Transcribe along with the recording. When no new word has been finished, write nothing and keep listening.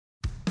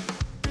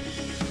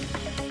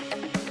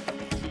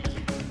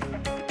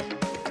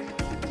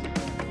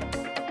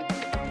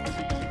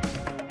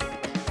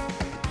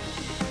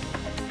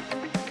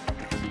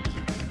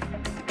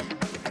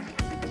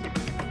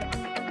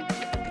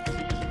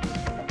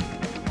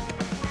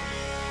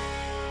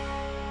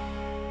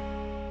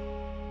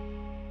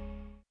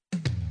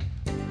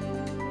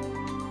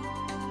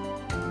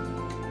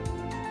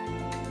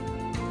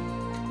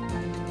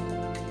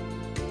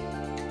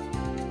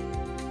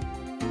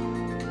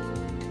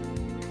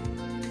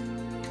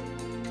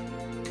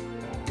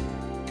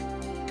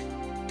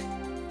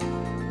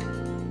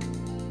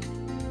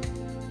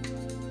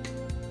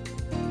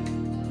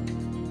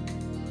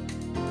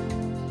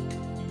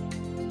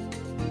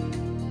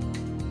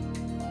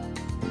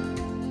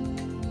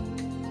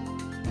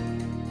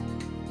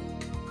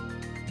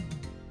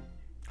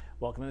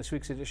Welcome to this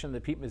week's edition of the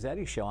Pete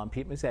Mezzetti Show. I'm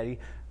Pete Mezzetti.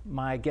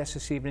 My guest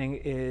this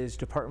evening is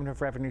Department of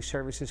Revenue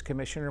Services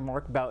Commissioner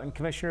Mark Boughton.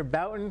 Commissioner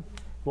Boughton,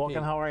 welcome.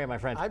 Pete, how are you, my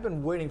friend? I've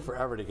been waiting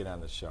forever to get on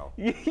this show.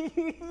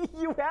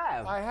 You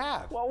have? I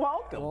have. Well,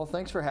 welcome. Well,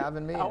 thanks for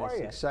having me. How are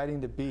it's you?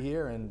 exciting to be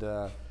here, and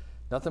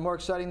nothing more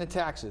exciting than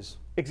taxes.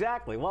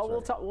 Exactly. Well,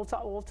 That's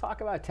we'll talk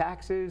about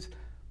taxes.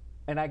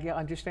 And I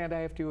understand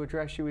I have to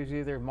address you as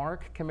either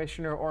Mark,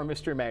 Commissioner, or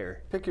Mr.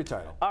 Mayor. Pick your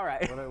title. All right.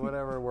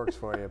 Whatever works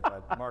for you,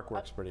 but Mark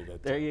works pretty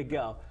good. There you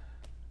go.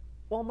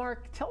 Well,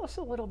 Mark, tell us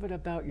a little bit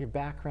about your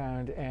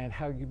background and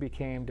how you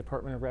became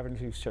Department of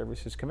Revenue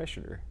Services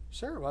Commissioner.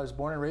 Sure. Well, I was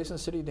born and raised in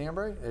the city of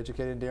Danbury,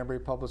 educated in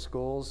Danbury Public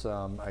Schools.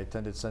 I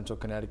attended Central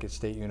Connecticut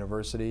State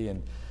University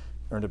and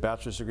earned a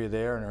bachelor's degree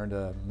there and earned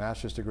a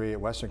master's degree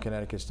at Western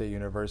Connecticut State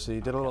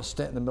University. Did a little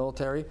stint in the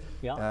military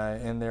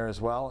in there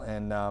as well.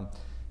 And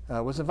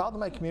was involved in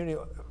my community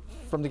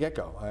from the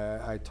get-go.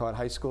 I taught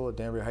high school at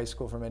Danbury High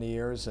School for many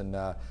years and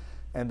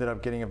ended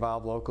up getting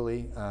involved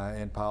locally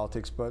in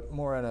politics, but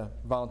more on a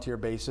volunteer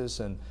basis,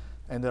 and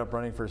ended up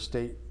running for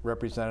state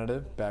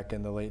representative back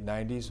in the late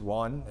 90s.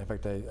 Won. In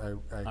fact, I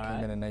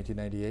came in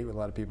 1998 with a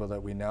lot of people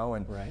that we know,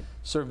 and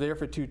served there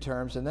for 2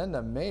 terms. And then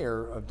the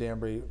mayor of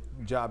Danbury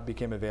job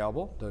became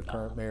available. The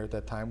current mayor at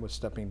that time was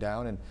stepping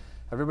down, and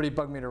everybody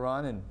bugged me to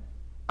run, and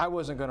I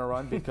wasn't going to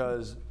run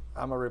because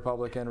I'm a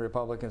Republican.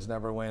 Republicans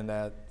never win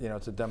that. You know,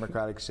 it's a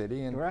Democratic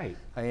city, and I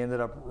ended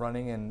up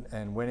running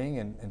and winning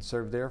and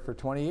served there for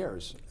 20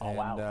 years. Oh,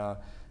 wow.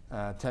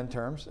 10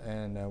 terms,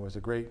 and it was a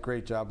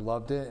great job.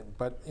 Loved it.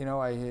 But you know,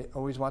 I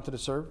always wanted to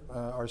serve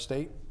our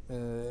state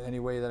any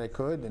way that I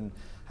could, and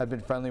had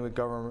been friendly with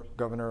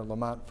Governor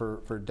Lamont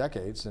for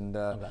decades. And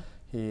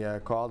he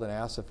called and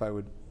asked if I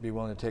would be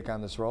willing to take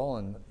on this role,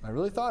 and I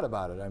really thought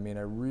about it. I mean,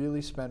 I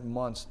really spent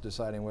months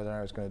deciding whether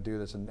I was going to do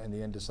this, and in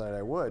the end decided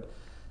I would.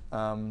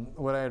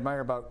 What I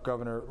admire about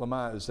Governor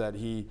Lamont is that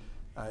he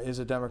is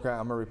a Democrat.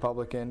 I'm a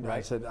Republican.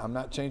 I said, I'm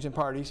not changing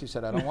parties. He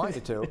said, I don't want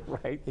you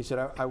to. He said,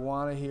 I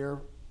want to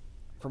hear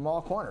from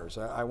all corners.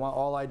 I want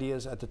all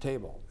ideas at the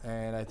table.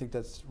 And I think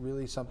that's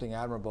really something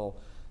admirable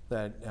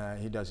that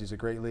he does. He's a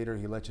great leader.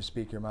 He lets you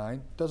speak your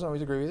mind. Doesn't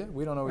always agree with it.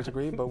 We don't always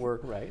agree, but we're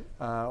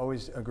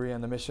always agree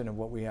on the mission of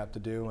what we have to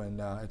do. And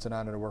it's an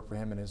honor to work for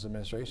him and his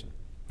administration.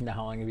 Now,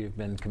 how long have you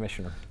been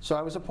commissioner? So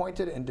I was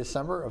appointed in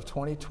December of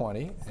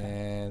 2020,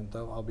 and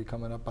I'll be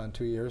coming up on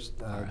 2 years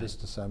this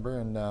December.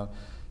 And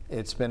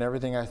it's been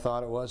everything I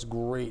thought it was.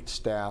 Great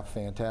staff,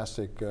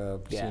 fantastic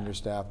senior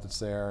staff that's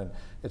there, and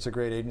it's a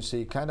great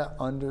agency. Kind of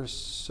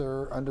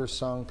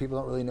undersung. People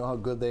don't really know how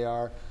good they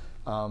are.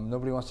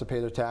 Nobody wants to pay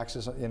their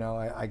taxes. You know,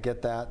 I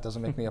get that.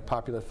 Doesn't make me a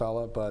popular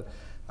fella, but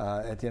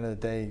at the end of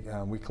the day,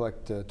 we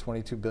collect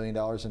 $22 billion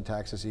in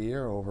taxes a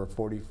year over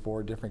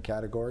 44 different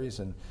categories,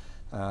 and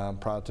I'm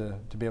proud to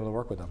be able to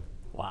work with them.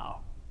 Wow.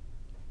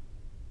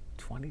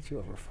 22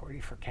 over 40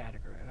 for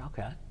category.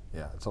 Okay.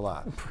 Yeah, it's a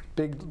lot.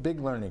 Big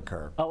learning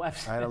curve. Oh,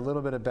 absolutely. I had a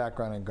little bit of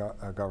background in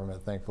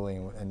government, thankfully,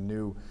 and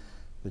knew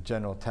the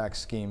general tax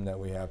scheme that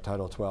we have,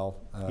 Title 12,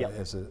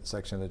 is a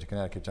section of the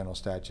Connecticut General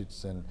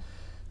Statutes, and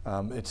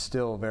it's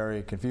still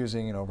very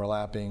confusing and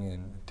overlapping,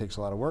 and it takes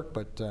a lot of work,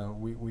 but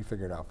we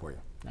figure it out for you.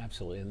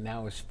 Absolutely. And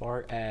now, as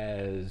far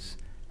as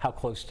how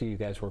close do you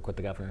guys work with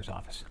the governor's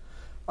office?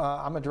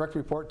 I'm a direct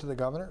report to the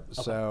governor,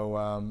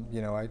 so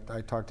you know,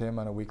 I talk to him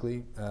on a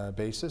weekly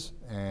basis,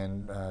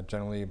 and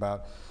generally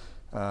about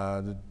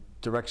the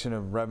direction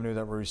of revenue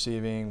that we're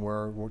receiving,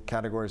 what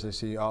categories I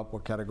see up,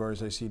 what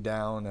categories I see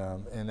down,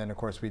 and then of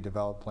course we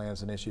develop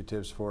plans and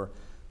initiatives for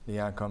the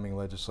oncoming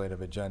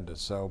legislative agenda.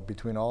 So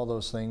between all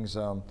those things,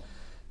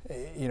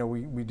 you know,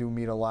 we do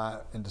meet a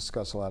lot and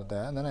discuss a lot of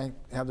that. And then I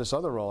have this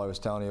other role I was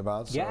telling you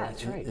about. So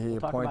that's right. He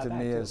appointed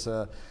me as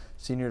a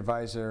senior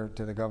advisor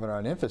to the governor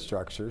on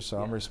infrastructure.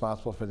 So I'm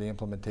responsible for the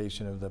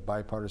implementation of the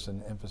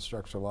bipartisan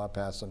infrastructure law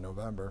passed in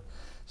November.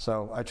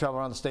 So I travel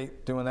around the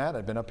state doing that.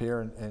 I've been up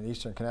here in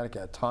eastern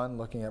Connecticut a ton,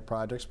 looking at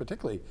projects,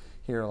 particularly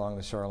here along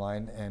the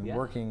shoreline, and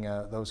working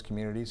those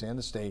communities and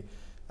the state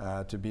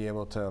to be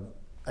able to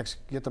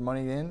get the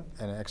money in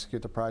and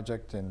execute the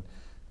project and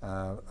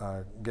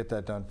get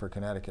that done for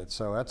Connecticut.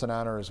 So that's an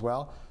honor as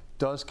well.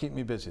 Does keep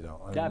me busy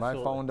though. I mean, my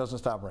phone doesn't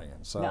stop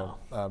ringing. So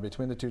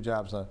between the 2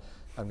 jobs,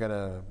 I've got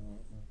a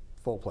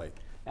full plate.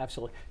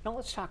 Absolutely. Now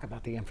let's talk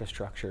about the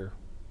infrastructure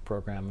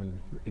program and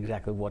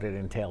exactly what it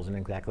entails and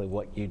exactly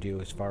what you do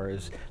as far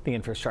as the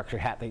infrastructure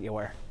hat that you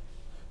wear.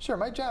 Sure.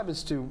 My job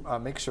is to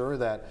make sure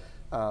that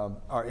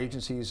our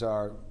agencies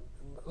are,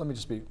 let me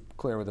just be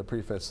clear with the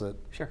preface that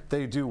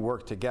they do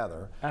work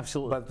together.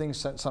 Absolutely. But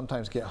things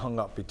sometimes get hung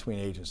up between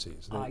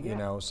agencies. You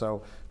know,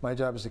 so my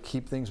job is to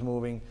keep things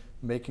moving,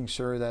 making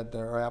sure that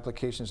our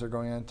applications are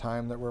going on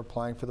time, that we're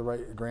applying for the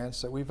right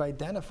grants, that we've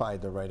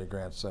identified the right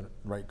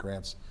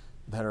grants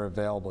that are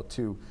available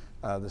to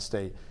the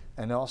state,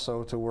 and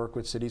also to work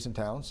with cities and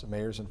towns,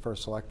 mayors and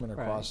first selectmen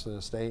across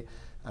the state,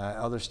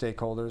 other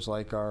stakeholders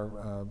like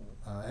our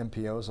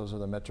MPOs, those are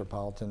the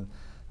metropolitan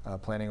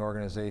planning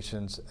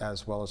organizations,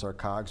 as well as our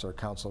COGS, our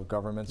Council of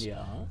Governments,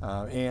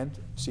 and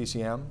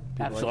CCM,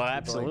 people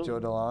like Joe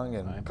DeLong,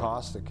 and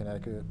COST, the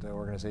Connecticut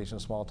Organization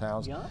of Small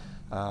Towns,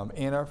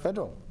 and our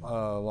federal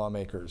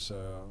lawmakers,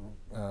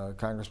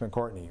 Congressman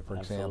Courtney, for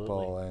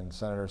example, and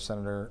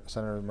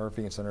Senator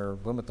Murphy and Senator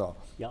Blumenthal.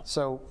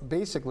 So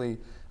basically,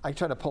 I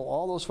try to pull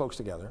all those folks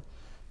together,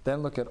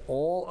 then look at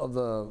all of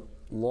the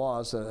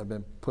laws that have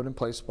been put in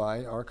place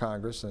by our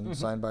Congress and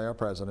signed by our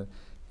President,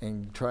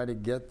 and try to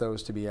get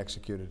those to be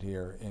executed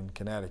here in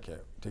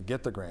Connecticut, to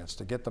get the grants,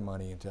 to get the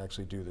money, and to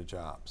actually do the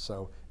job.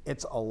 So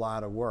it's a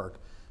lot of work.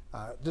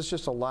 There's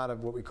just a lot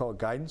of what we call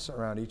guidance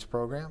around each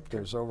program.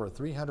 There's over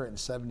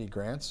 370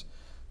 grants,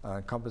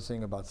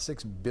 encompassing about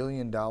 $6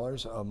 billion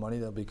of money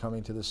that'll be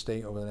coming to the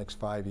state over the next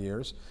 5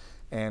 years.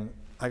 And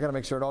I got to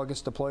make sure it all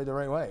gets deployed the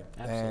right way.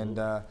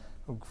 Absolutely. And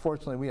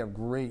fortunately, we have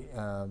great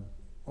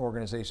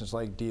organizations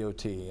like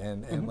DOT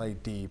and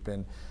like DEEP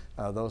and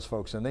those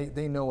folks, and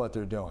they know what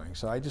they're doing.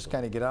 So I just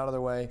kind of get out of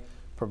their way,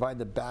 provide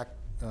the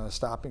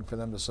stopping for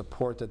them, the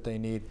support that they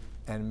need,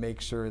 and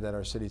make sure that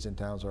our cities and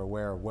towns are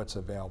aware of what's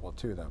available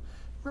to them.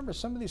 Remember,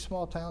 some of these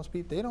small towns,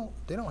 Pete, they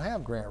don't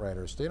have grant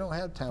writers, they don't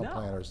have town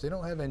planners, they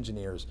don't have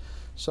engineers.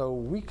 So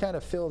we kind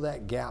of fill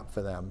that gap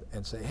for them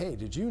and say, hey,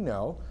 did you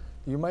know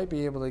you might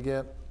be able to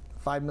get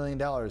 $5 million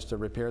to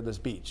repair this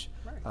beach?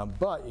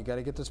 But you got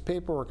to get this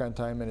paperwork on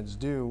time, and it's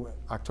due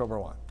October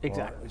 1.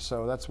 Exactly.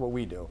 So that's what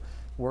we do.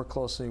 Work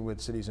closely with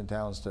cities and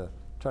towns to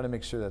try to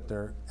make sure that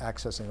they're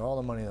accessing all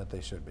the money that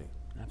they should be.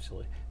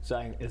 Absolutely.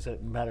 So as a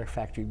matter of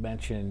fact, you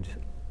mentioned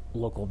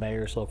local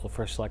mayors, local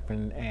first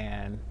selectmen,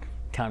 and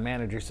town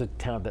managers. The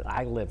town that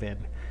I live in,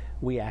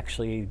 we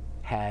actually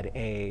had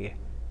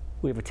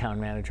we have a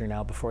town manager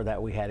now. Before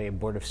that, we had a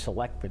board of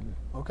selectmen.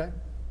 Okay.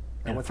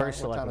 And what town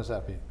is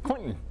that be?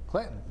 Clinton.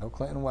 Clinton. No,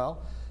 Clinton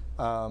well.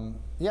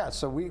 Yeah,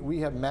 so we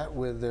have met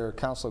with their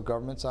Council of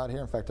Governments out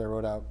here. In fact, I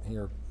rode out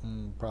here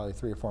probably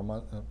 3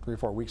 or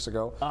 4 weeks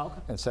ago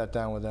and sat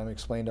down with them,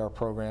 explained our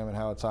program and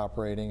how it's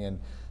operating.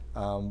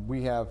 And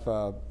we have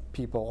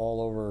people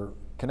all over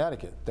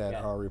Connecticut that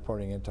are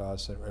reporting into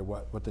us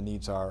what the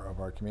needs are of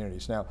our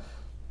communities. Now,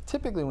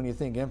 typically when you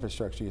think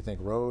infrastructure, you think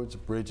roads,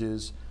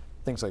 bridges,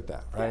 things like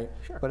that, right?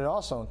 Yeah, sure. But it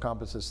also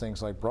encompasses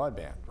things like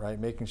broadband, right?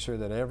 Making sure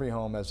that every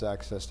home has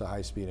access to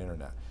high-speed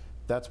internet.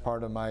 That's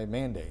part of my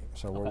mandate,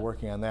 so we're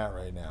working on that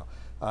right now.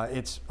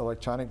 It's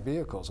electric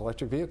vehicles,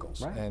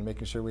 and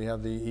making sure we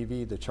have the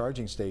EV, the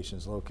charging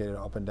stations located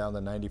up and down the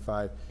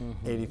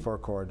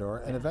 95-84 corridor,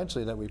 and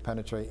eventually that we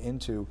penetrate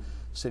into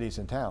cities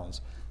and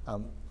towns.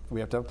 We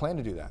have to have a plan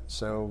to do that.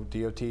 So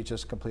DOT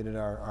just completed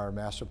our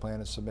master plan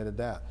and submitted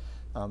that.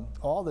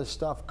 All this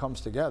stuff comes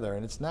together,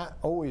 and it's not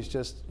always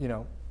just,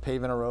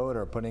 paving a road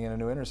or putting in a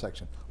new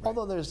intersection,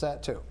 although there's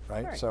that too,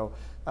 right? So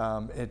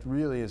it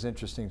really is an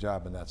interesting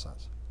job in that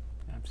sense.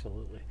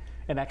 Absolutely.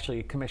 And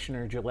actually,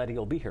 Commissioner Giletti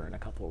will be here in a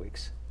couple of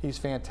weeks. He's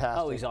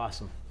fantastic. Oh, he's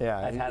awesome.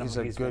 Yeah, he's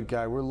a good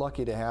guy. We're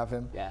lucky to have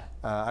him. Yeah.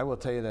 I will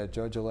tell you that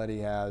Joe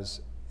Giletti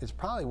is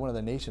probably one of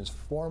the nation's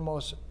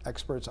foremost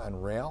experts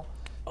on rail.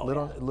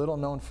 Little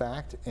known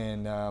fact,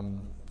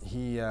 and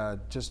he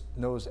just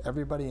knows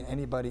everybody and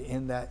anybody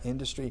in that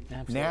industry,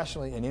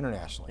 nationally and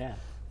internationally.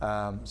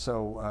 Yeah.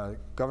 So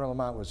Governor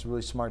Lamont was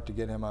really smart to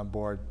get him on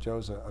board.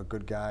 Joe's a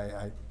good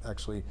guy. I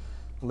actually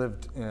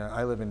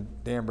I live in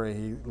Danbury.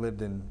 He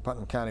lived in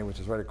Putnam County, which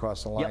is right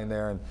across the line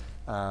there,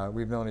 and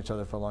we've known each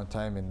other for a long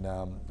time, and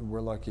we're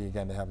lucky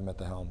again to have him at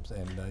the helms,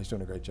 and he's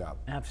doing a great job.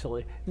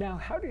 Absolutely. Now,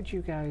 how did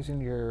you guys in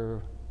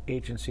your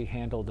agency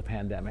handle the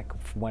pandemic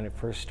when it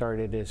first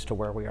started as to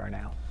where we are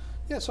now?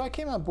 Yeah, so I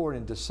came on board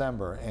in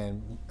December,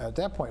 and at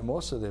that point,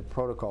 most of the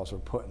protocols were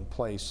put in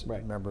place.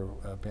 Right. Remember,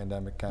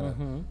 pandemic kind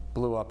of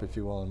blew up, if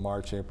you will, in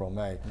March, April,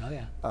 May. Oh,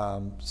 yeah.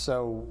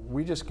 So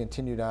we just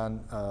continued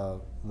on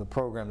the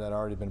program that had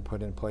already been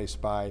put in place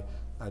by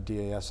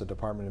DAS, the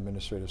Department of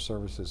Administrative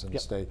Services in the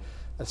state.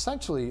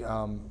 Essentially,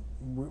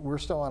 we're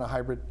still on a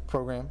hybrid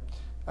program.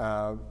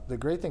 The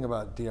great thing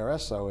about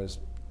DRS, though, is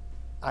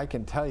I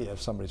can tell you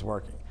if somebody's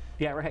working.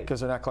 Yeah, right. Because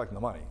they're not collecting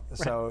the money. Right.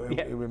 So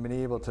we've been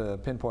able to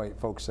pinpoint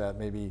folks that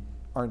maybe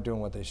aren't doing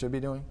what they should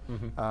be doing.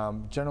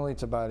 Generally,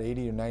 it's about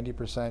 80 or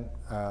 90%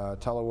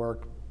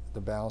 telework.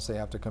 The balance they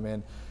have to come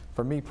in.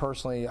 For me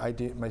personally,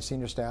 my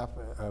senior staff,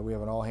 we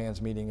have an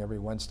all-hands meeting every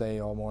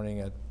Wednesday all morning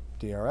at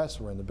DRS.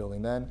 We're in the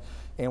building then,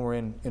 and we're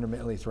in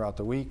intermittently throughout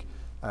the week.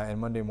 And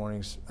Monday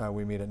mornings,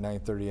 we meet at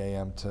 9:30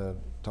 a.m. to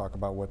talk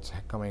about what's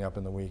coming up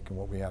in the week and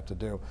what we have to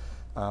do.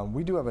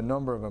 We do have a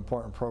number of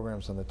important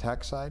programs on the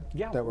tax side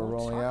that we're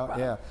rolling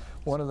out.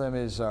 One of them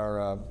is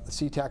our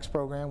C-Tax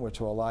program, which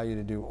will allow you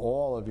to do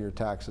all of your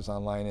taxes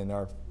online.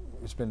 And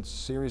it's been a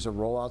series of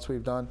rollouts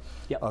we've done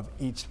of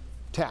each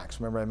tax.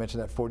 Remember, I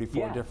mentioned that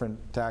 44 different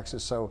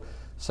taxes. So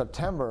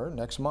September,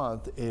 next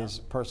month, is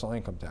personal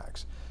income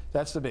tax.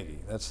 That's the biggie.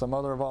 That's the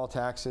mother of all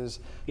taxes.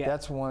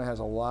 That's one that has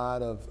a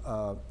lot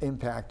of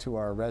impact to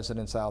our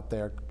residents out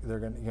there. They're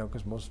going to,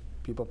 because most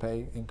people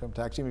pay income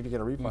tax. Even if you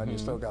get a refund, you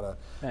still got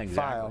to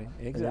file.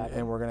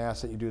 And we're going to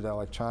ask that you do that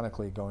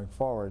electronically going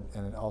forward,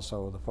 and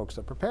also the folks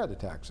that prepare the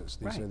taxes.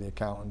 These are the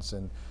accountants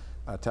and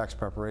tax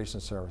preparation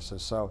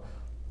services. So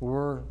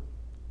we're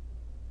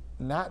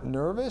not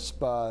nervous,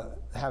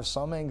 but have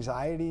some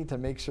anxiety to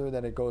make sure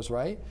that it goes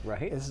right.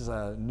 Right. This is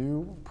a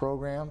new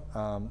program.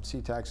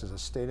 CTAX is a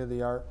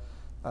state-of-the-art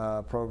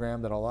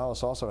program that allows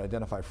us also to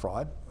identify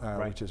fraud,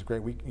 which is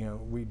great.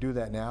 We do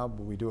that now,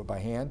 but we do it by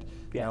hand.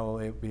 Yeah. Now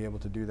we'll be able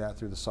to do that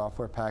through the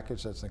software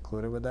package that's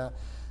included with that.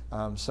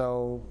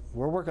 So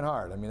we're working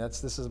hard. I mean,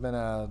 this has been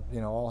a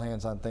all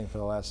hands on thing for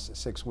the last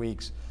 6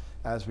 weeks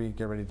as we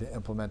get ready to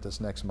implement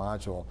this next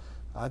module.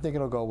 I think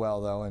it'll go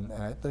well though, and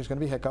there's going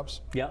to be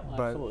hiccups. Yeah,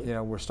 but absolutely.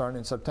 we're starting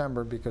in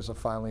September because the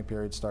filing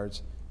period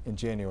starts in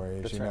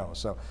January, as you know.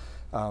 So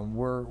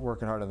we're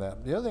working hard on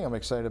that. The other thing I'm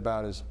excited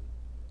about is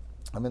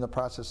I'm in the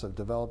process of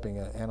developing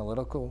an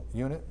analytical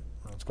unit.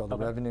 It's called the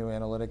Revenue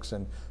Analytics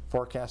and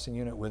Forecasting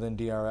Unit within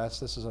DRS.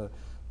 This is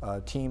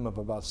a team of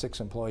about 6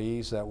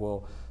 employees that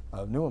will,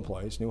 new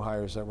employees, new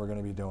hires that we're going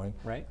to be doing,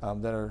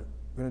 that are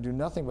going to do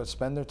nothing but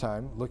spend their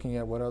time looking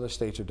at what other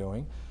states are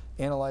doing,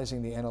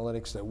 analyzing the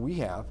analytics that we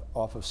have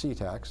off of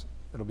CTAX.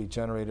 It'll be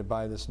generated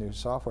by this new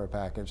software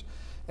package,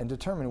 and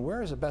determine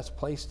where is the best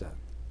place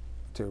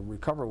to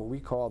recover what we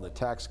call the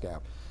tax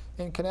gap.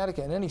 In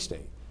Connecticut, in any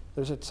state,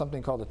 there's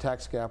something called the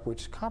tax gap,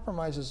 which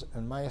compromises,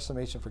 in my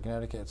estimation for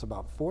Connecticut, it's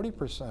about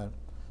 40%.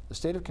 The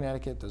state of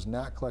Connecticut does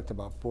not collect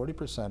about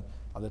 40%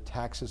 of the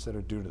taxes that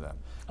are due to them.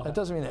 That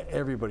doesn't mean that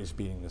everybody's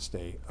beating the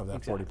state of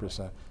that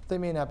 40%. They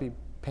may not be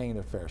paying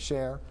their fair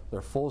share,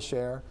 their full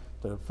share,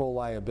 their full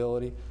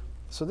liability.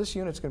 So this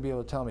unit's going to be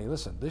able to tell me,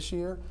 listen, this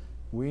year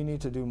we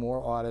need to do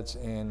more audits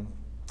in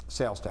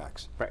sales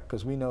tax.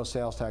 Because we know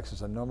sales tax is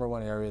the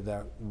 #1 area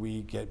that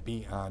we get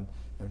beat on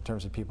in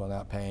terms of people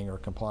not paying or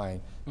complying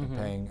and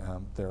paying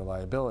their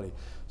liability.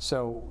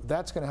 So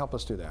that's going to help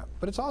us do that.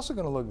 But it's also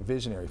going to look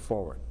visionary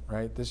forward,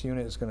 right? This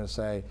unit is going to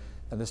say,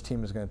 and this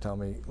team is going to tell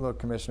me, look,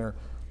 Commissioner,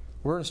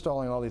 we're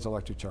installing all these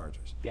electric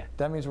chargers.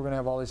 That means we're going to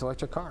have all these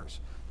electric cars.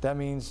 That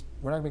means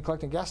we're not going to be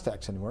collecting gas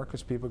tax anymore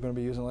because people are going to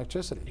be using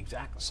electricity.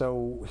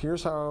 So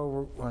here's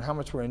how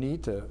much we're going to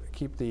need to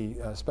keep the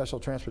special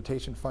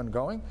transportation fund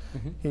going.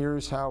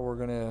 Here's how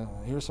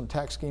here's some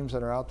tax schemes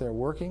that are out there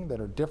working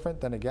that are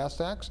different than a gas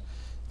tax,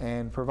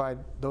 and provide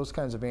those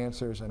kinds of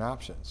answers and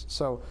options.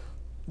 So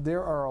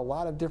there are a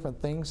lot of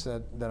different things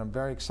that I'm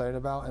very excited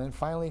about. And then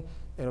finally,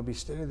 it'll be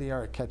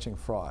state-of-the-art at catching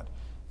fraud.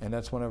 And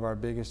that's one of our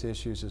biggest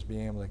issues, is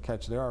being able to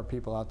catch. There are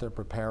people out there,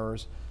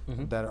 preparers,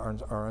 that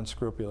are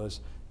unscrupulous,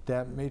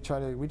 that may try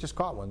to, we just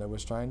caught one that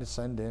was trying to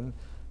send in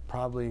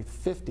probably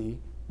 50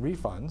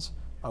 refunds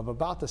of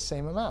about the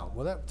same amount.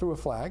 Well, that threw a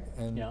flag,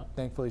 and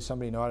thankfully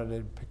somebody in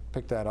audit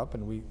picked that up,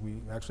 and we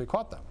actually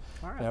caught them.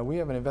 Now, we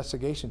have an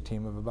investigation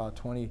team of about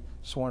 20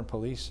 sworn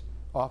police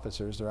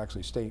officers. They're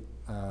actually state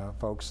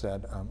folks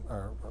that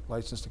are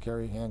licensed to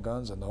carry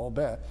handguns and the whole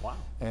bit.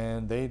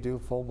 And they do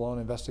full-blown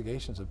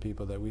investigations of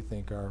people that we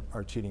think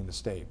are cheating the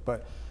state.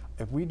 But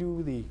if we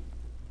do the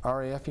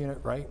RAF unit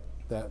right,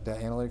 that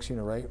analytics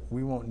unit right,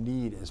 we won't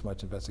need as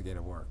much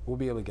investigative work. We'll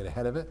be able to get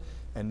ahead of it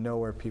and know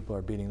where people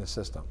are beating the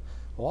system.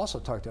 We'll also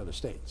talk to other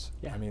states.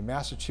 I mean,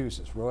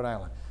 Massachusetts, Rhode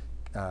Island,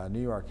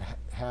 New York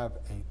have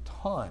a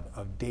ton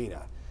of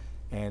data.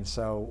 And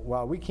so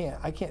while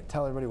I can't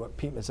tell everybody what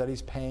Pete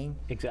Mezzetti's paying.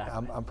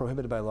 I'm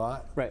prohibited by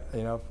law,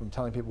 from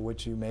telling people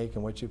what you make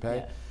and what you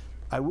pay.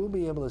 I will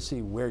be able to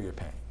see where you're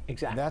paying.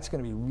 And that's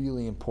going to be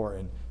really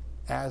important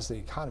as the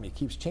economy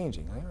keeps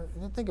changing.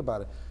 Think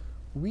about it.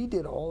 We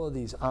did all of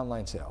these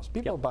online sales.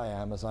 People buy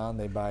Amazon,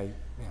 they buy,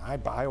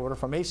 I order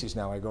from Macy's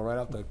now. I go right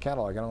off the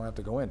catalog. I don't have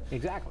to go in.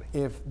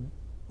 If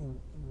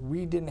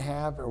we didn't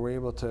have, or were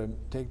able to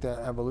take that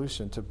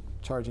evolution to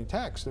charging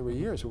tax, there were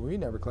years where we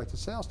never collected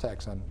sales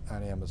tax on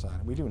Amazon.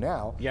 We do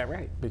now,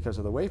 because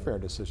of the Wayfair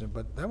decision,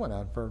 but that went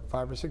on for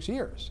 5 or 6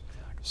 years.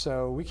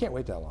 So we can't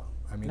wait that long.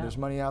 I mean, there's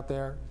money out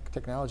there,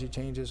 technology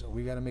changes,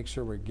 we got to make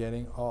sure we're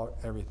getting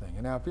everything.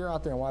 And now if you're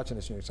out there and watching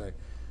this and you say,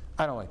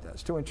 I don't like that,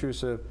 it's too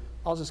intrusive,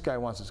 all this guy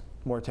wants is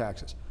more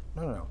taxes.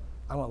 No,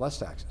 I want less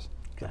taxes.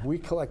 If we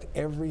collect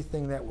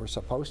everything that we're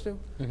supposed to,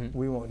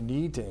 we won't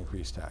need to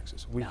increase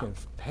taxes. We can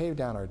pay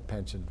down our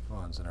pension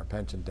funds and our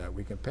pension debt.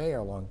 We can pay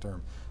our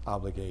long-term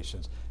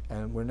obligations,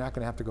 and we're not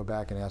going to have to go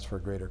back and ask for a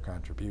greater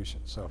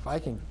contribution. So if I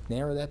can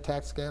narrow that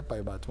tax gap by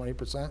about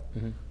 20%,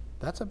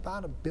 that's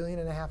about $1.5 billion,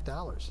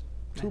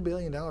 $2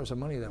 billion of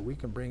money that we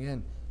can bring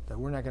in that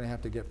we're not going to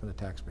have to get from the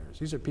taxpayers.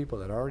 These are people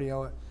that already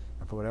owe it,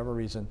 and for whatever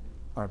reason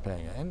aren't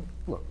paying it. And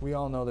look, we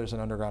all know there's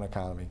an underground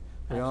economy.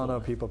 We all know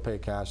people pay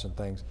cash and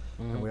things,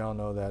 and we all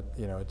know that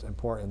it's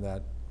important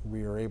that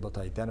we are able to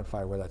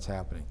identify where that's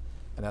happening,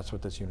 and that's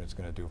what this unit's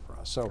going to do for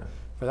us. So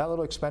for that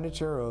little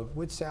expenditure of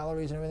with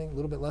salaries and everything, a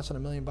little bit less than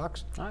 $1 million,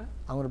 I'm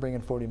going to bring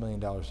in $40 million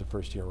the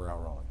first year we're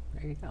out rolling.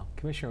 There you go.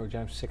 Commissioner, would you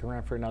like to stick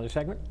around for another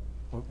segment?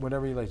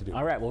 Whatever you'd like to do.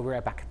 All right, we'll be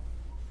right back.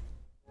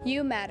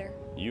 You matter.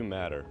 You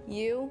matter.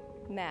 You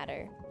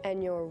matter.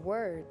 And your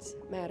words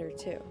matter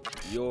too.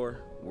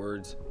 Your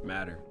words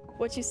matter.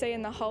 What you say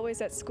in the hallways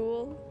at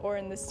school or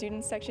in the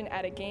student section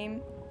at a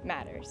game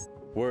matters.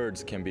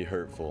 Words can be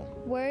hurtful.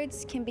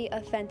 Words can be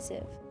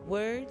offensive.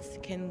 Words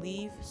can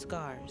leave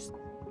scars.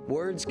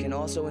 Words can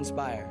also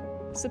inspire.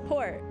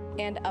 support,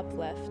 and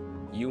uplift.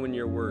 You and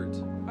your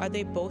words. Are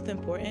they both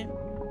important?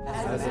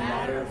 As a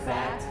matter of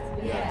fact,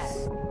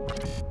 yes.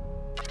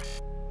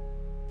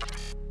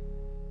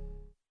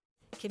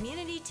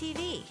 Community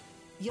TV,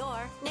 your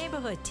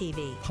neighborhood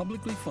TV.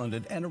 Publicly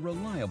funded and a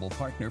reliable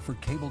partner for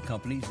cable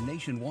companies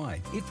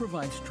nationwide. It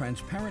provides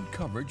transparent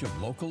coverage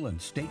of local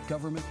and state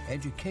government,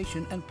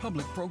 education, and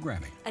public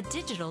programming. A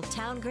digital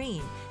town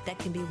green that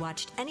can be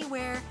watched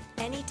anywhere,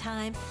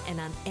 anytime,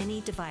 and on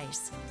any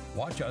device.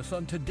 Watch us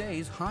on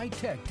today's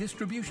high-tech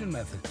distribution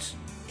methods.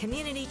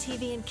 Community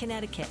TV in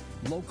Connecticut.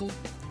 Local,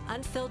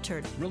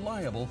 unfiltered,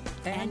 reliable,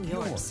 and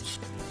yours.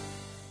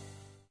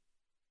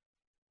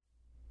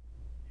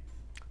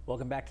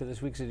 Welcome back to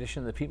this week's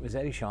edition of the Pete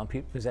Mezzetti Show. I'm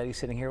Pete Mezzetti,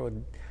 sitting here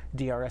with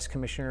DRS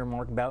Commissioner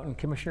Mark Boughton.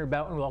 Commissioner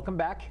Boughton, welcome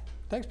back.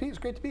 Thanks, Pete. It's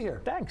great to be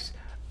here. Thanks.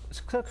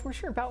 So,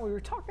 Commissioner Boughton, we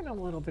were talking a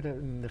little bit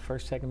in the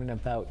first segment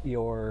about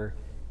your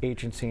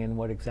agency and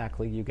what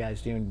exactly you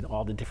guys do and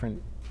all the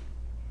different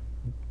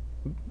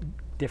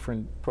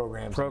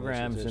programs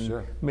and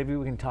sure. Maybe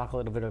we can talk a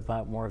little bit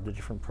about more of the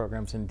different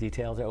programs in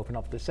detail to open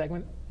up this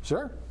segment.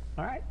 Sure.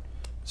 All right.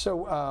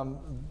 So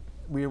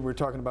we were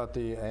talking about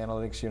the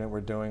analytics unit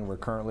we're doing. We're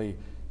currently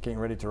getting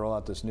ready to roll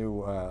out this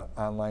new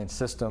online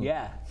system.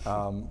 Yeah.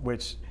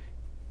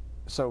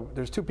 So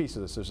there's two pieces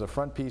of this. There's a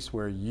front piece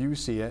where you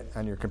see it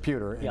on your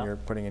computer and you're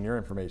putting in your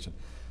information.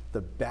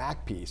 The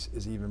back piece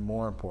is even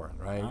more important,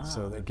 right?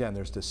 So again,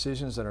 there's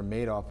decisions that are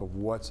made off of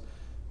what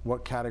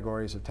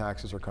categories of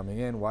taxes are coming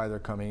in, why they're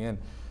coming in.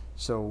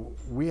 So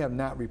we have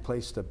not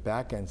replaced the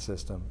back end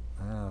system,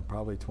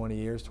 probably 20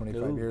 years,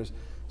 25 years.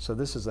 So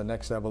this is the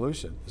next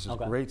evolution. This is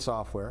great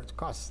software. It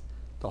costs,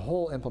 the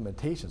whole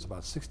implementation is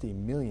about $60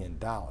 million.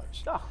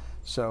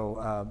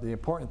 So the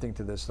important thing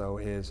to this though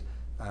is,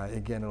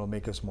 again, it'll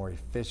make us more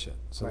efficient.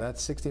 So that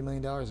 $60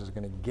 million is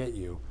going to get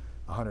you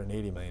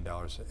 $180 million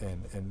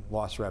in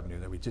lost revenue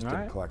that we just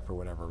didn't collect for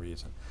whatever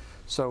reason.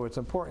 So it's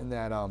important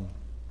that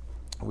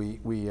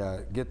we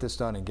get this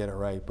done and get it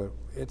right, but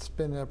it's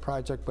been a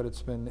project, but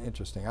it's been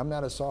interesting. I'm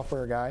not a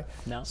software guy,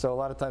 so a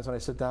lot of times when I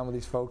sit down with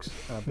these folks,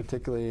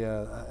 particularly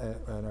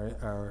in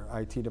our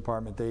IT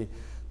department, they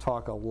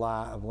talk a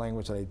lot of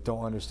language that I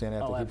don't understand. I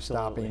have to keep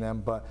stopping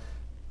them, but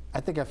I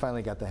think I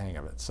finally got the hang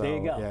of it. So there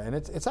you go. Yeah, and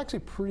it's actually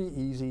pretty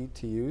easy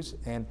to use.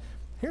 And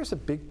here's the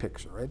big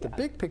picture, right? The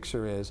big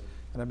picture is,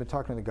 and I've been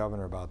talking to the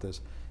governor about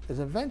this, is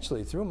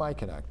eventually through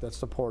MyConnect,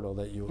 that's the portal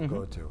that you will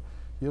go to,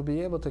 you'll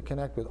be able to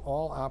connect with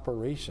all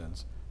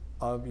operations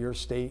of your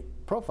state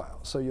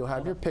profile. So you'll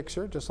have your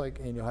picture, just like,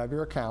 and you'll have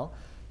your account.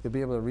 You'll be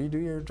able to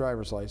redo your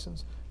driver's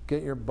license,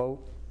 get your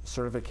boat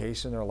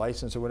certification or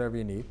license or whatever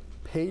you need,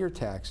 pay your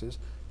taxes,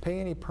 pay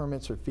any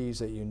permits or fees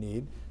that you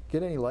need,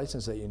 get any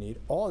license that you need.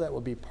 All of that will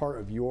be part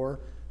of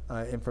your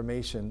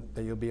information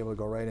that you'll be able to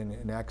go right in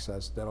and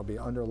access. That'll be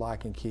under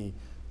lock and key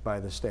by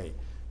the state.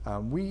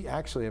 We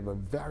actually have a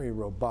very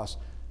robust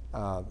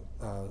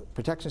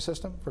protection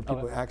system for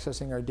people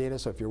accessing our data.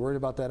 So if you're worried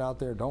about that out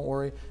there, don't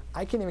worry.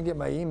 I can't even get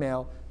my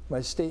email, my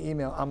state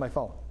email, on my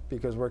phone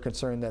because we're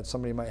concerned that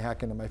somebody might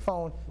hack into my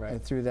phone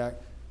and through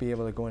that be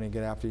able to go in and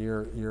get after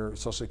your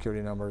social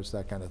security numbers,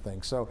 that kind of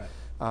thing. So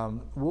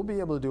we'll be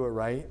able to do it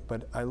right,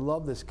 but I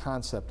love this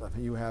concept of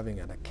you having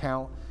an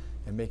account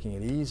and making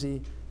it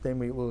easy. Then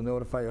we will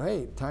notify you,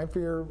 hey, time for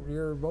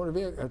your motor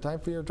vehicle, time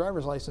for your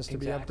driver's license to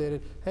be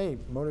updated. Hey,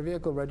 motor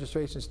vehicle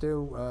registration's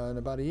due in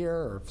about a year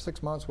or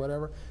 6 months,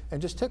 whatever,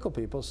 and just tickle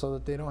people so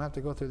that they don't have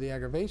to go through the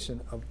aggravation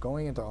of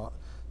going into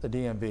the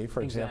DMV,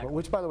 for example,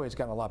 which, by the way, has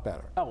gotten a lot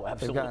better. Oh,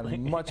 absolutely. They've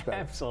gotten much better.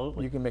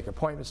 Absolutely. You can make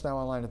appointments now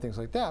online and things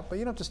like that, but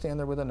you don't have to stand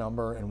there with a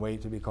number and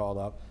wait to be called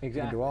up. Exactly.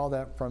 You can do all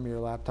that from your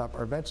laptop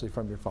or eventually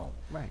from your phone.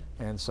 Right.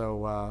 And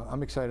so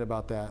I'm excited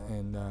about that,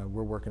 and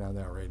we're working on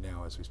that right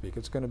now as we speak.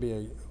 It's going to be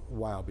a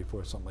while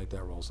before something like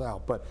that rolls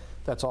out, but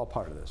that's all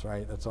part of this,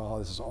 right? That's all.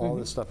 This is all.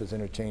 This stuff is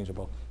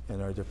interchangeable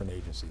in our different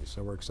agencies,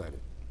 so we're excited.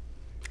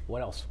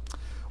 What else?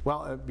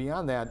 Well,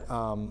 beyond that,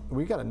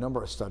 we've got a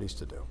number of studies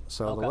to do.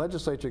 So the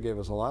legislature gave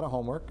us a lot of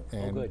homework,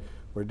 and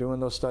we're doing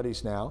those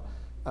studies now.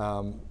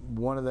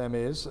 One of them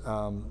is,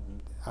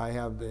 I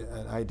have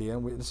an idea,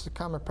 and this is a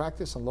common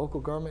practice in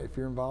local government. If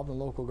you're involved in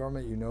local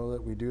government, you know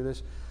that we do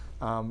this.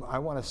 I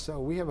want to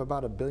sell, we have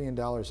about $1 billion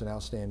in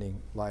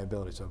outstanding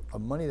liabilities,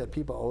 of money that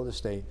people owe the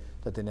state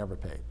that they never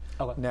paid.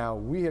 Now,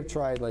 we have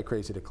tried like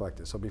crazy to collect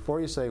it. So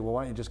before you say, well,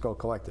 why don't you just go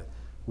collect it?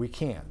 We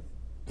can't.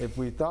 If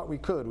we thought we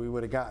could, we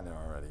would have gotten it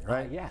already,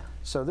 right? Yeah.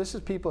 So this is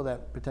people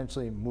that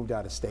potentially moved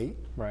out of state,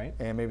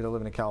 and maybe they're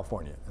living in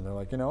California, and they're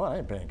like, you know what, I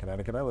ain't paying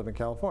Connecticut, I live in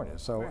California.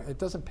 So it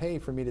doesn't pay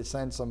for me to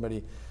send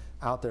somebody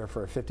out there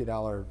for a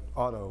 $50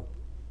 auto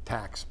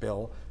tax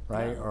bill,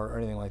 right, or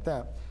anything like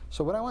that.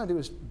 So what I want to do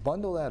is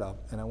bundle that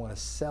up, and I want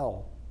to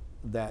sell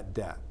that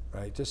debt,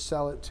 right? Just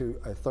sell it to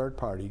a third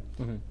party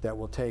that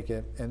will take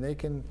it, and they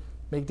can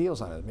make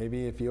deals on it.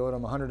 Maybe if you owe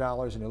them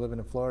 $100 and you're living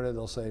in Florida,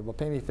 they'll say, well,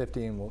 pay me $50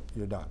 and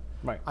you're done.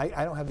 Right.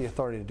 I don't have the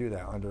authority to do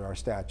that under our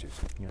statutes,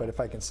 but if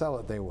I can sell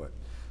it, they would.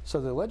 So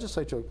the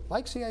legislature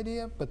likes the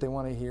idea, but they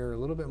want to hear a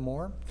little bit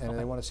more, and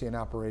they want to see an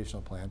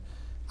operational plan.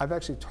 I've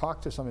actually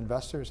talked to some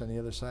investors on the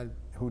other side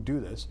who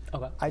do this.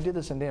 Okay. I did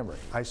this in Danbury.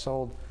 I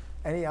sold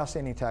any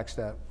outstanding tax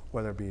debt,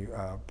 whether it be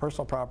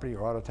personal property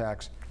or auto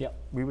tax. Yep.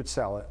 We would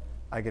sell it.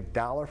 I get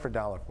dollar for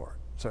dollar for it.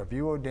 So if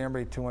you owed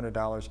Danbury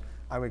 $200,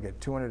 I would get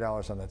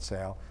 $200 on that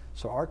sale.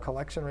 So our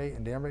collection rate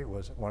in Danbury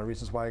was one of the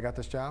reasons why I got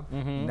this job,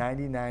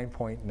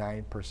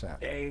 99.9%.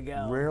 There you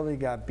go. Rarely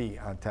got beat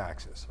on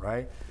taxes,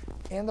 right?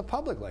 And the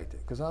public liked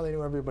it because now they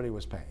knew everybody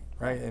was paying,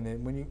 right? And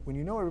then when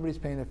you know everybody's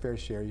paying their fair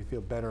share, you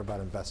feel better about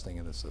investing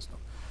in the system.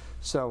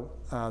 So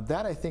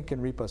that I think can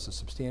reap us a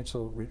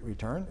substantial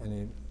return in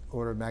the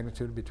order of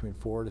magnitude between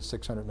 $400 to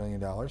 $600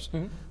 million,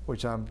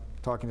 which I'm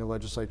talking to the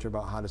legislature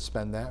about how to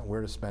spend that,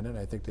 where to spend it.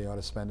 I think they ought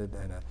to spend it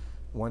in a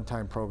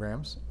one-time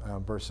programs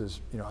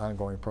versus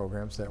ongoing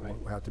programs that will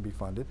have to be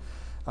funded.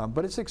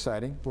 But it's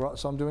exciting.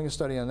 So I'm doing a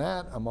study on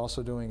that. I'm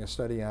also doing a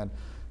study on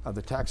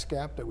the tax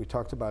gap that we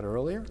talked about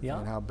earlier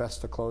and how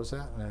best to close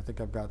that. And I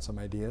think I've got some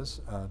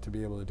ideas to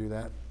be able to do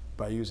that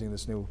by using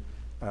this new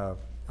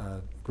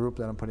group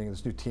that I'm putting,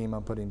 this new team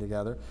I'm putting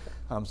together.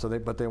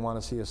 But they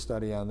want to see a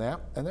study on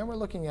that. And then we're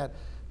looking at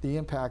the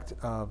impact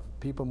of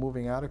people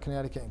moving out of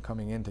Connecticut and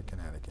coming into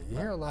Connecticut. You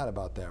hear a lot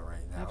about that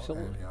right now.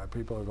 Absolutely. And,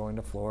 people are going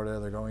to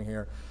Florida, they're going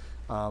here.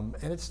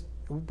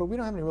 But we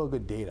don't have any real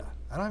good data.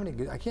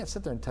 I can't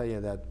sit there and tell you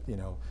that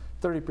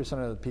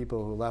 30% of the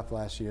people who left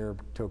last year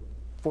took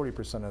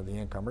 40% of the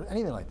income or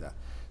anything like that.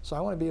 So I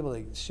want to be able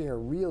to share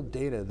real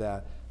data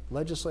that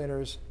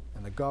legislators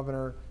and the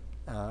governor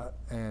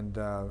and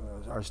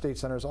our state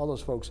senators, all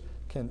those folks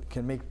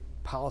can make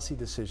policy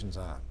decisions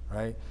on,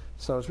 right?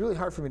 So it's really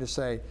hard for me to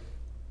say,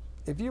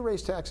 if you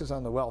raise taxes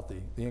on the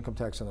wealthy, the income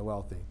tax on the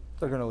wealthy,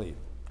 they're going to leave.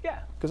 Yeah.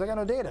 Because I got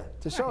no data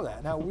to show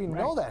that. Now, we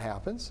know that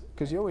happens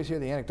because you always hear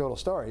the anecdotal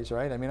stories,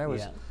 right? I mean, I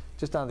was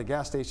just down at the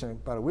gas station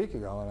about a week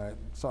ago, and I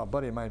saw a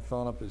buddy of mine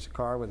filling up his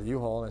car with a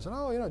U-Haul, and I said,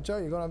 "Oh, Joe,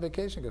 you're going on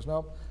vacation?" He goes,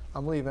 "Nope,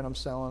 I'm leaving. I'm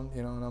selling,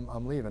 and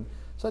I'm leaving."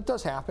 So it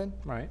does happen,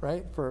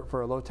 right?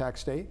 For a low-tax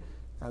state.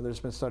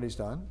 There's been studies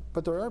done,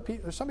 but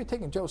there's somebody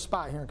taking Joe's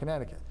spot here in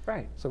Connecticut.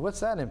 Right. So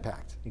what's that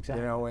impact?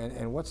 Exactly.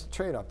 And what's the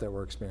trade-off that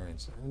we're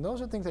experiencing? And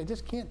those are things I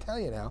just can't tell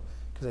you now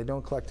because I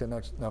don't collect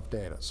enough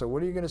data. So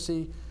what are you going to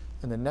see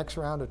in the next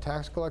round of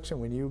tax collection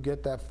when you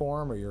get that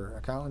form or your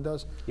accountant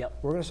does? Yep.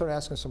 We're going to start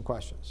asking some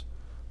questions.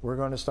 We're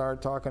going to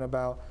start talking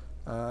about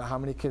how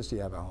many kids do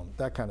you have at home,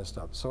 that kind of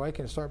stuff. So I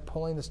can start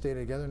pulling this data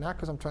together, not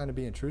because I'm trying to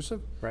be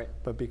intrusive,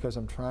 but because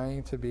I'm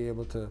trying to be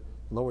able to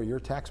lower your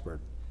tax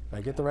burden. If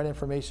I get the right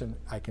information,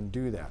 I can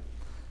do that.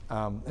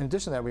 In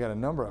addition to that, we got a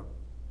number of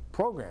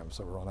programs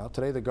that we're rolling out.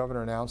 Today, the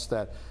governor announced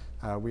that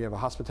we have a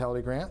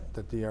hospitality grant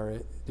that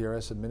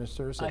DRS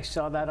administers. I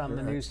saw that on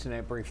the news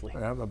tonight briefly.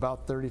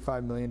 About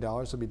 $35 million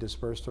will be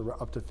dispersed to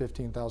up to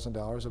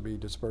 $15,000 will be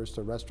dispersed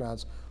to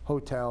restaurants,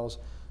 hotels,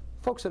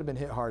 folks that have been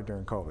hit hard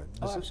during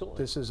COVID.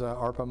 This is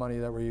ARPA money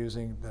that we're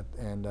using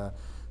and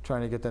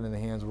trying to get that in the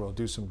hands where it'll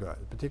do some good,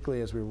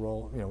 particularly as we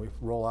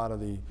roll out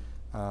of the.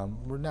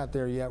 We're not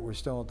there yet. We're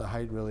still at the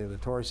height, really, of the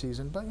tourist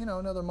season. But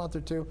another month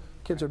or two,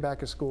 kids are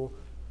back at school,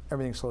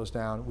 everything slows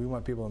down. We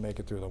want people to make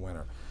it through the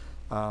winter.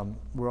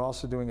 We're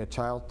also doing a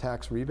child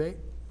tax rebate.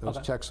 Those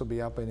checks will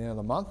be up at the end of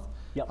the month.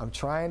 Yep. I'm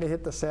trying to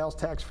hit the sales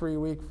tax-free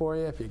week for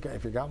you. If you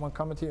got one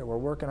coming to you, we're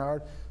working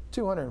hard.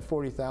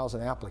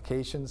 240,000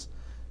 applications.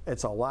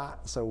 It's a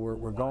lot, so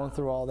we're going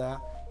through all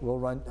that.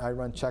 I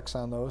run checks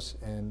on those,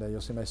 and you'll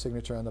see my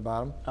signature on the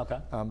bottom. Okay.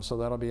 So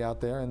that'll be out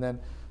there, and then.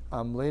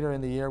 Later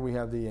in the year, we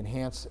have the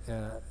enhanced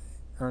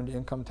earned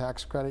income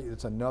tax credit.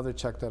 It's another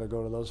check that'll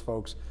go to those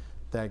folks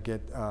that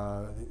get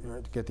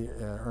the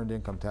earned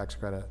income tax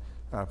credit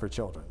for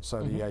children,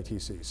 so the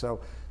EITC. So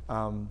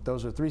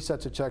those are 3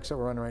 sets of checks that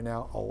we're running right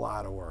now. A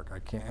lot of work. I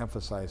can't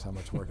emphasize how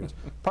much work it is.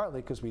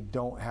 Partly because we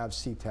don't have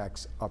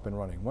C-Tax up and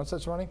running. Once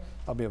that's running,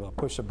 I'll be able to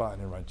push a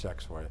button and run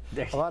checks for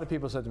you. A lot of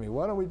people said to me,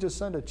 "Why don't we just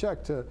send a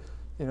check to?"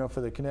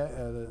 For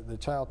the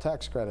child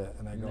tax credit,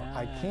 and I go,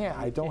 I can't.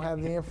 I don't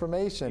have the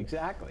information.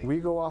 Exactly. We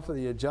go off of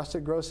the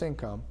adjusted gross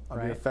income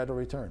of your federal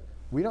return.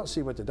 We don't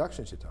see what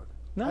deductions you took.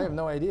 No. I have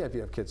no idea if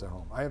you have kids at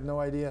home. I have no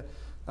idea,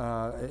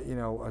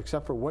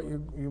 except for what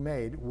you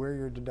made, where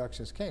your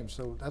deductions came.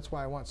 So that's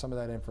why I want some of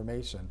that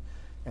information,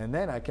 and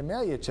then I can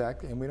mail you a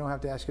check, and we don't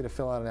have to ask you to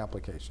fill out an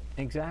application.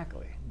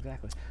 Exactly.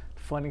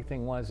 Funny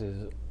thing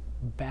is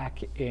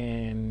back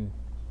in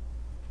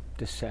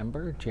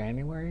December,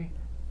 January.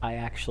 I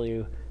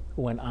actually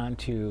went on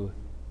to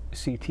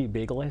CT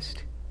Big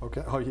List.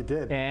 Okay. Oh, you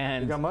did.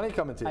 And you got money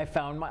coming to you. I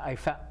found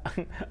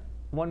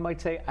one might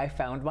say I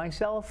found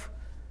myself,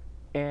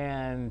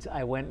 and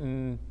I went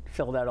and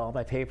filled out all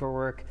my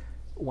paperwork.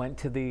 Went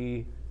to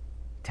the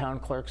town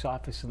clerk's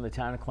office in the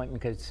town of Clinton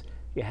because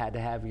you had to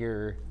have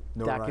your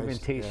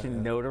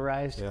documentation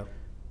notarized. Yeah.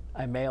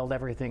 I mailed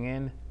everything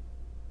in.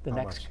 How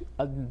much?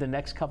 The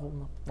next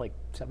couple, like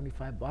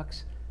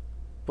 $75,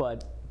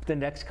 but the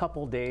next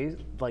couple days,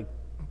 like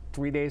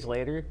 3 days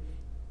later,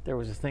 there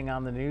was a thing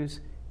on the news.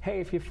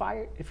 Hey, if you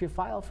file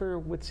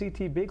with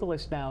CT Big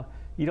List now,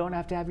 you don't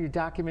have to have your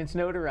documents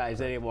notarized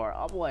anymore.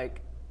 I'm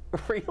like,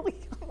 Really?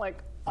 I'm like,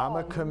 I'm oh,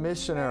 a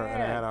commissioner, and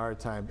I man. had a hard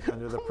time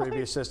under the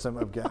previous system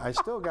of I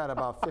still got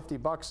about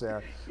 $50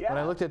 there. When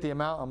I Yeah. looked at the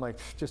amount, I'm like,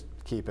 just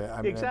keep it. I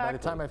mean, by Exactly.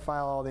 the time I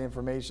file all the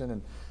information,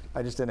 and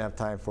I just didn't have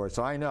time for it.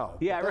 So I know.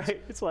 Yeah, But that's-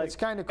 right. It's like it's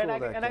kind of cool.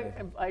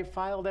 And I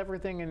filed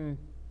everything in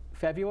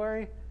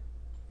February.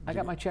 I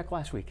got my check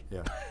last week.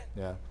 yeah,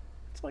 yeah.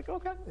 It's like,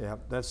 okay. Yeah,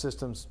 that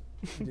system's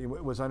it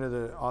was under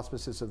the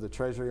auspices of the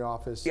Treasury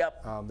Office.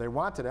 Yep. They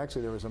wanted,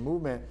 actually, there was a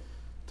movement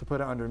to put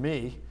it under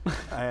me.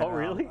 And, Oh,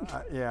 really?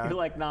 Yeah. You're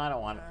like, no, I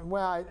don't want it.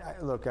 Well,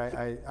 look,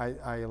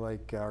 I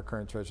like our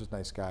current treasurer's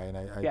nice guy, and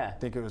I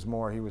think it was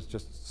more he was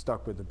just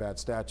stuck with the bad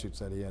statutes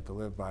that he had to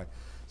live by.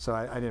 So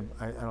I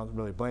don't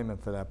really blame him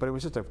for that, but it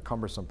was just a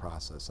cumbersome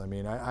process. I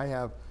mean, I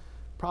have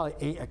probably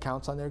 8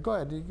 accounts on there. Go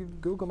ahead, you can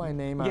Google my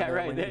name on there.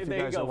 Right. If you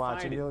guys are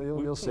watching,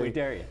 you'll see. We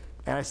dare you.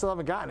 And I still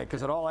haven't gotten it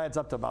because it all adds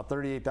up to about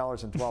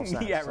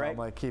 $38.12. Yeah, so right. I'm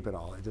like, keep it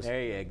all.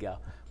 There you go.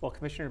 Well,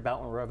 Commissioner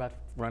Boughton, we're about to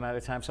run out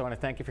of time, so I want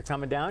to thank you for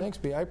coming down. Thanks,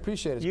 B. I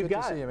appreciate it. It's You good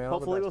got to see it. you, man. All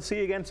the Hopefully best. we'll see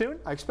you again soon.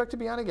 I expect to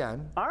be on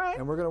again. All right.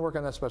 And we're going to work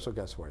on that special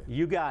guest for you.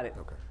 You got it.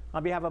 Okay.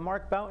 On behalf of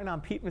Mark Boughton,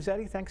 I'm Pete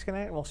Mezzetti. Thanks, good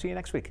night, and we'll see you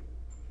next week.